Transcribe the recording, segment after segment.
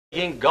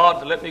begging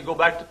God to let me go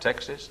back to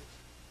Texas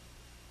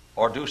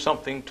or do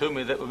something to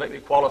me that would make me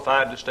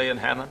qualified to stay in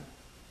Hammond.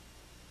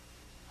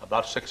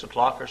 About 6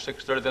 o'clock or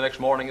 6:30 the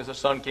next morning, as the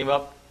sun came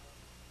up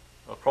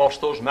across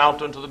those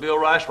mountains to the Bill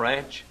Rice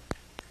Ranch,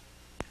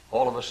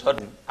 all of a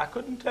sudden, I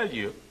couldn't tell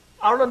you,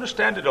 I don't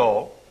understand it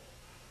all,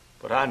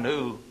 but I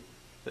knew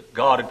that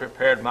God had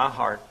prepared my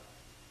heart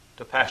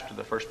to pastor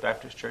the First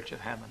Baptist Church of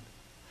Hammond.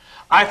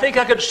 I think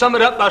I could sum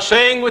it up by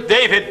saying with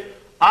David,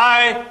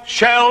 I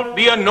shall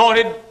be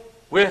anointed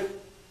with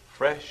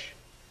fresh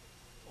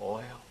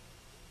oil.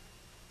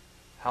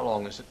 How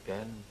long has it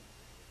been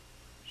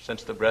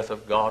since the breath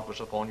of God was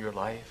upon your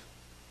life?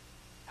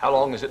 How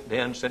long has it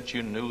been since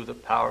you knew the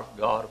power of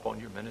God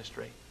upon your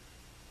ministry?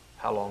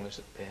 How long has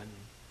it been?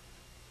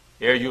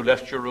 Ere you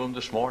left your room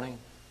this morning,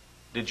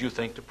 did you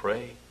think to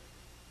pray?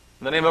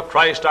 In the name of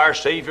Christ our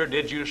Savior,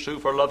 did you sue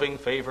for loving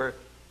favor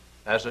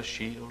as a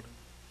shield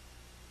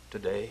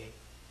today?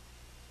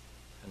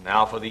 And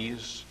now for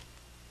these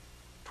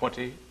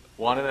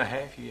 21 and a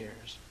half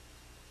years,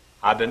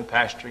 I've been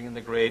pastoring in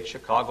the great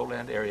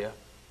Chicagoland area.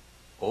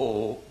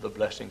 Oh, the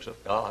blessings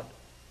of God.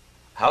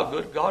 How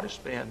good God has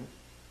been.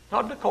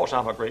 Not because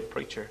I'm a great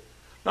preacher.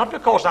 Not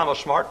because I'm a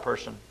smart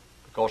person.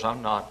 Because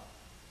I'm not.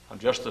 I'm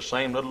just the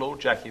same little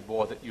old Jackie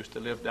boy that used to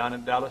live down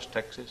in Dallas,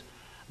 Texas.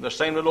 And the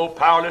same little old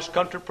powerless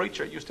country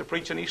preacher that used to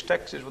preach in East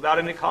Texas without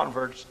any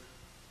converts.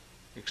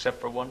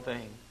 Except for one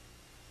thing.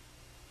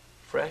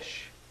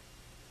 Fresh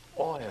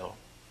oil.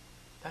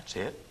 That's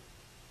it.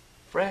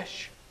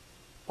 Fresh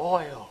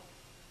oil.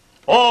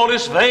 All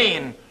is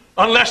vain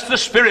unless the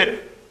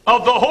Spirit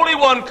of the Holy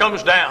One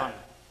comes down.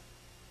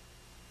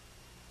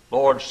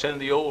 Lord, send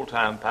the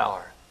old-time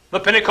power, the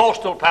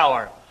Pentecostal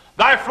power.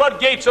 Thy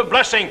floodgates of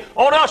blessing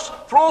on us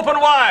throw open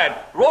wide.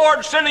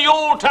 Lord, send the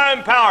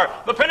old-time power,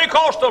 the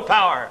Pentecostal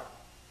power.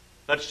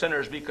 Let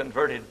sinners be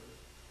converted,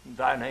 and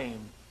thy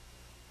name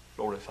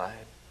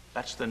glorified.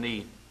 That's the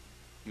need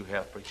you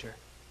have, preacher.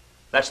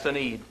 That's the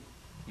need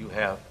you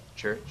have,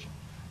 church.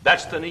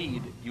 That's the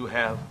need you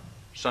have,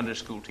 Sunday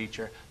school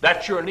teacher.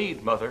 That's your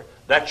need, mother.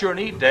 That's your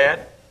need,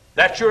 dad.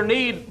 That's your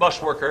need,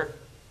 bus worker.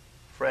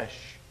 Fresh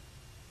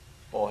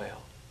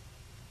oil.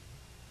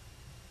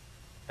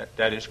 At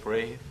Daddy's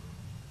grave,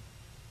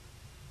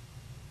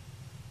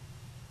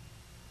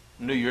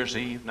 New Year's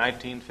Eve,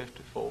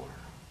 1954,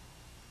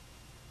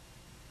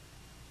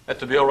 at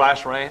the Bill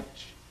Rice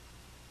Ranch.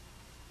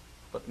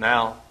 But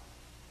now,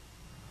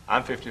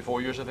 I'm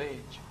 54 years of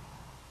age.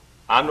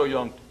 I'm no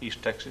young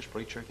East Texas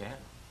preacher again.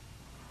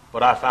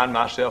 But I find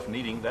myself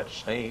needing that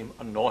same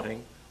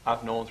anointing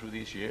I've known through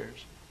these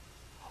years.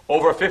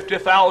 Over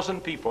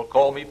 50,000 people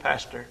call me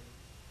pastor.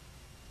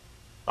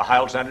 The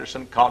Hyles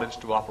Anderson College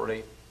to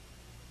operate.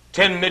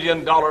 $10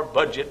 million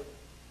budget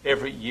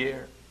every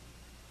year.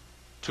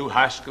 2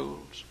 high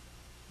schools,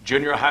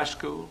 junior high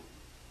school,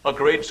 a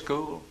grade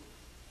school.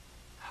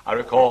 I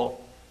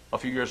recall a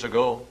few years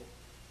ago,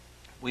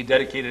 we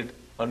dedicated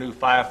a new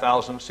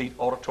 5,000-seat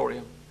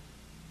auditorium.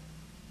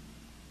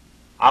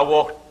 I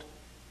walked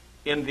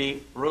in the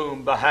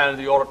room behind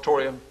the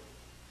auditorium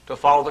to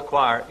follow the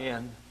choir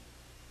in.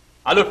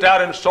 I looked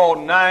out and saw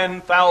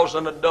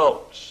 9,000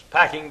 adults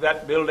packing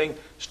that building,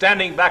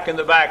 standing back in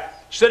the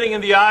back, sitting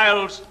in the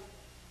aisles,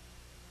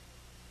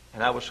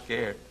 and I was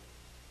scared.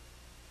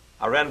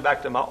 I ran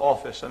back to my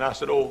office and I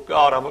said, oh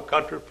God, I'm a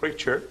country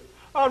preacher.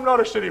 I'm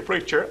not a city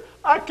preacher.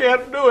 I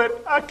can't do it.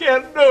 I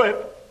can't do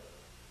it.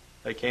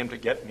 They came to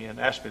get me and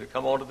asked me to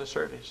come on to the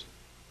service.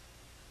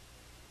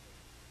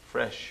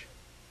 Fresh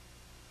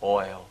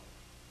oil.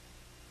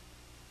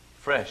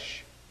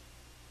 Fresh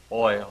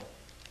oil.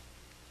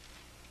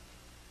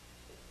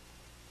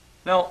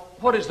 Now,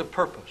 what is the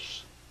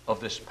purpose of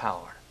this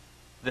power,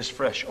 this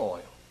fresh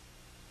oil?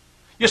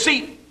 You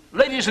see,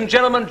 ladies and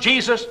gentlemen,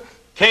 Jesus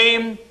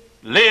came,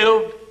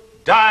 lived,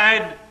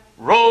 died,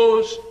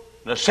 rose,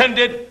 and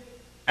ascended,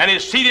 and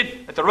is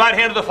seated at the right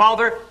hand of the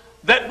Father,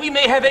 that we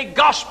may have a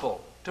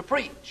gospel to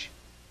preach.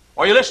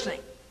 Are you listening?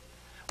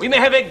 We may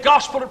have a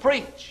gospel to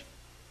preach.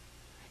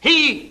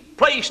 He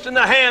placed in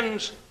the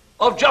hands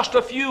of just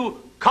a few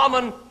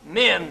common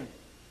men,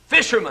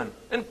 fishermen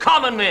and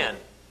common men,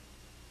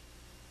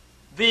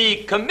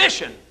 the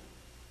commission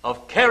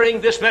of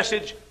carrying this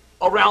message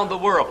around the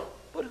world.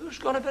 But who's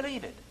going to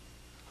believe it?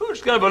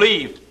 Who's going to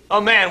believe a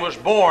man was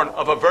born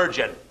of a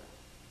virgin?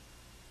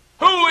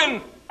 Who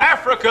in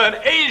Africa and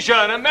Asia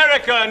and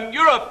America and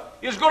Europe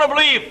is going to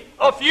believe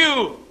a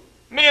few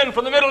men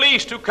from the Middle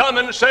East who come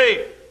and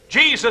say,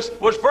 Jesus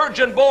was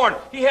virgin born.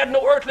 He had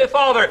no earthly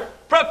father.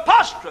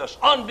 Preposterous,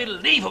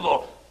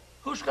 unbelievable.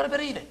 Who's going to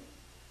believe it?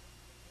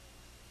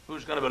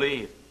 Who's going to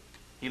believe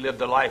he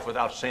lived a life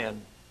without sin?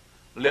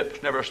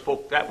 Lips never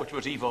spoke that which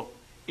was evil.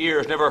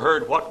 Ears never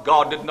heard what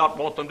God did not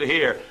want them to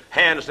hear.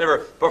 Hands never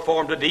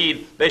performed a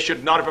deed they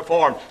should not have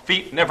performed.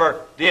 Feet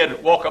never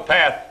did walk a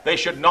path they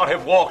should not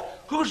have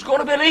walked. Who's going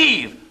to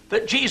believe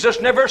that Jesus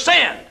never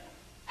sinned?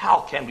 How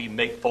can we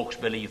make folks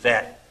believe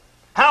that?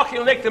 How can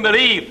we make them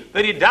believe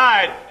that he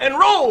died and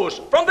rose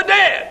from the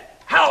dead?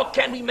 How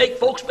can we make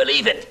folks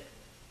believe it?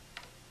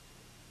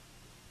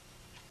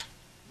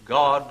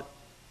 God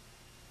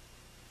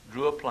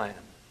drew a plan.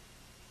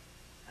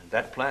 And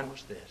that plan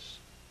was this.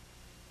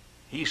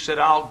 He said,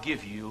 I'll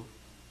give you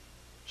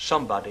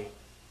somebody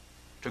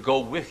to go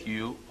with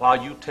you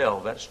while you tell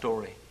that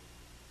story.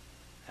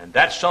 And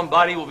that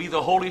somebody will be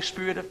the Holy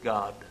Spirit of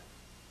God.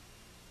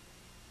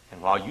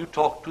 And while you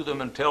talk to them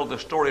and tell the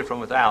story from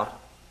without,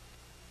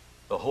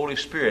 the Holy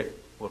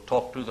Spirit will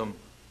talk to them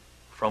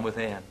from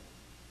within.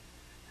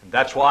 And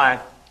that's why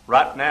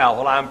right now,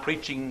 while I'm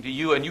preaching to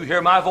you and you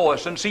hear my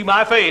voice and see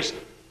my face,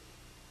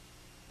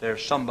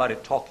 there's somebody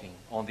talking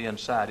on the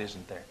inside,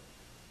 isn't there?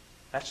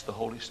 That's the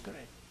Holy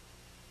Spirit.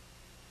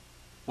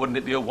 Wouldn't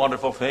it be a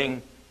wonderful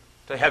thing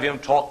to have Him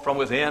talk from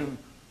within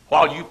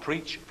while you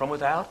preach from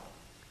without?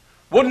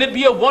 Wouldn't it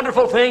be a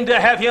wonderful thing to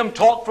have Him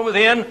talk from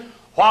within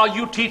while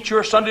you teach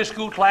your Sunday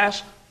school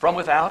class from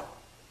without?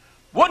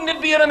 Wouldn't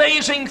it be an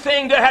amazing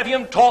thing to have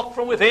Him talk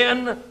from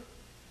within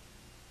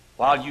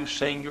while you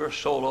sing your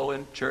solo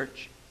in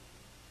church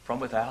from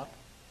without?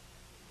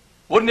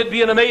 Wouldn't it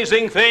be an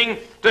amazing thing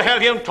to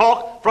have Him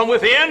talk from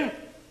within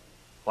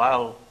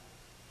while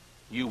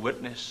you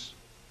witness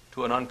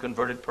to an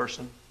unconverted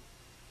person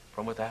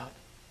from without?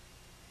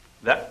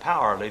 That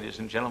power, ladies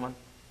and gentlemen,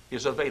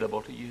 is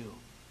available to you.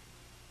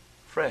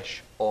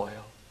 Fresh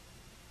oil.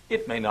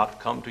 It may not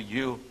come to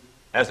you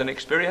as an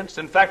experience.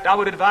 In fact, I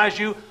would advise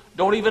you,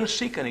 don't even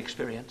seek an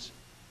experience.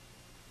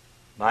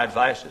 My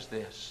advice is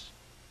this.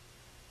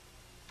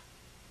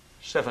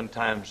 7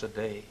 times a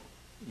day,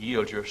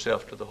 yield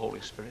yourself to the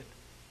Holy Spirit.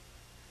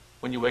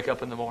 When you wake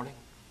up in the morning,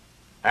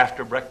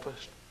 after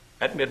breakfast,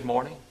 at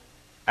mid-morning,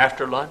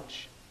 after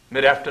lunch,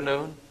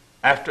 mid-afternoon,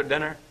 after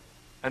dinner,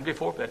 and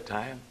before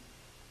bedtime,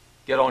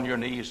 get on your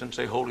knees and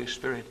say, Holy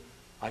Spirit,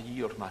 I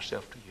yield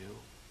myself to you.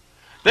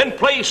 Then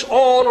place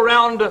all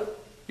around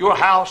your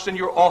house and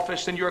your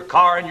office and your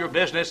car and your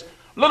business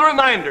little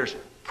reminders.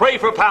 Pray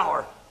for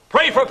power.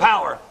 Pray for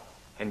power.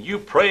 And you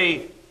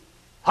pray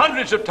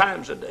hundreds of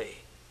times a day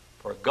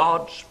for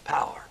God's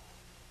power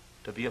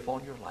to be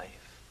upon your life.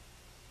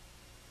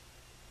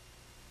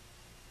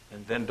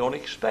 And then don't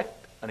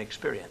expect an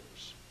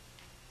experience.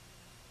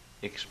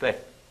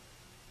 Expect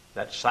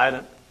that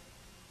silent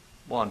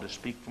one to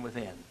speak from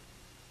within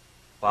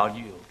while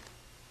you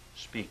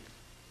speak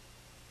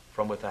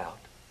from without.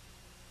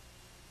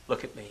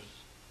 Look at me.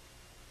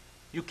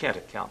 You can't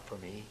account for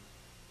me.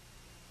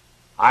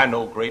 I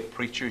know great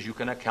preachers you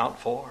can account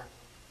for.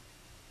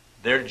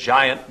 They're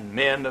giant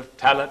men of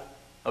talent,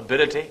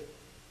 ability,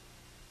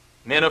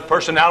 men of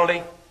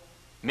personality,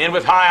 men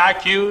with high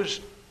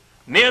IQs,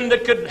 men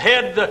that could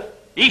head the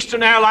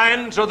Eastern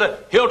Airlines or the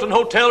Hilton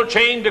hotel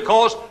chain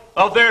because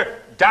of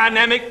their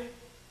dynamic.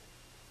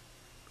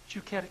 But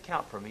you can't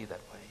account for me that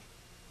way.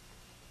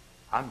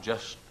 I'm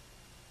just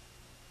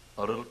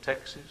a little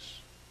Texas,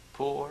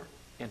 poor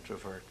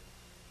introvert,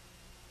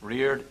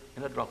 reared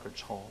in a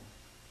drunkard's home.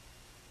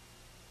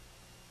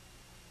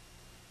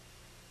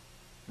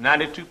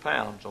 92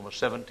 pounds on my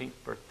 17th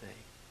birthday.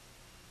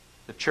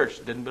 The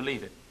church didn't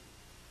believe it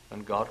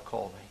when God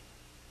called me.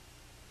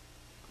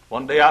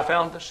 One day I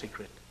found the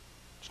secret.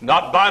 It's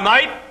not by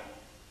might,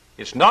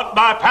 it's not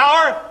by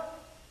power,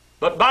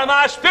 but by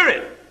my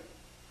Spirit,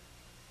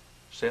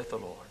 saith the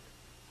Lord.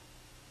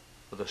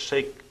 For the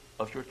sake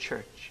of your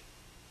church,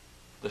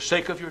 for the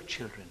sake of your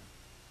children,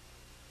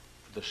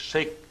 for the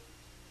sake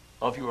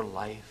of your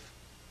life,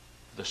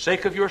 for the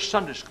sake of your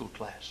Sunday school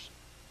class,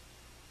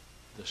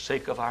 for the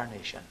sake of our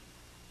nation,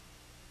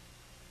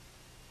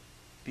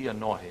 be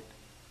anointed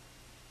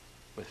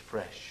with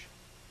fresh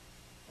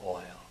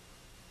oil.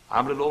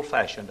 I'm a little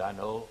old-fashioned, I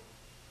know,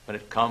 when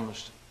it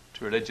comes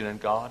to religion and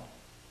God.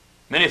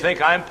 Many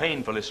think I'm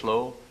painfully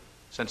slow,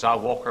 since I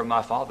walk where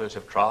my fathers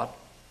have trod.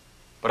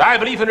 But I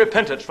believe in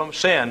repentance from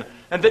sin,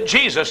 and that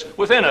Jesus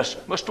within us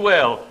must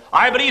dwell.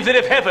 I believe that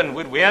if heaven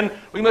would win,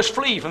 we must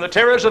flee from the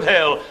terrors of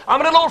hell.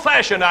 I'm a little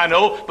old-fashioned, I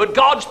know, but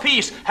God's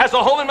peace has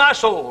a home in my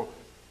soul.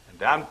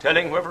 And I'm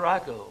telling wherever I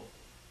go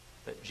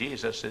that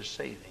Jesus is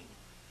saving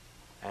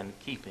and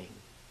keeping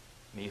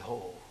me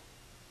whole.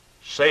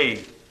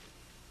 Saved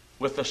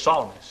with the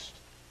psalmist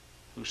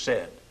who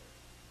said,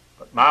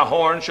 but my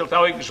horn shalt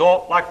thou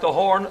exalt like the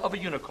horn of a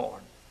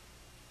unicorn.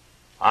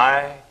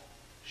 I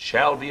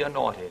shall be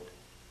anointed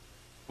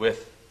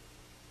with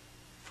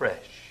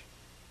fresh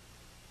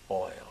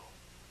oil.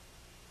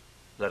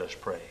 Let us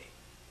pray.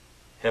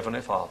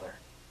 Heavenly Father,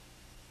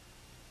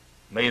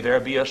 may there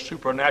be a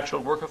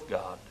supernatural work of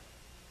God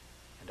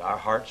in our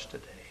hearts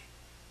today.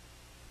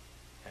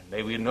 And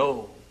may we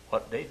know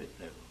what David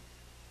knew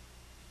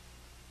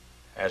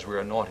as we're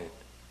anointed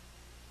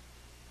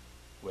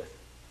with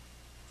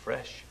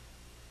fresh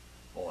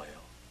oil.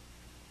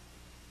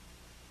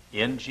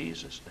 In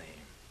Jesus'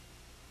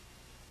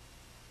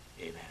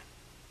 name, amen.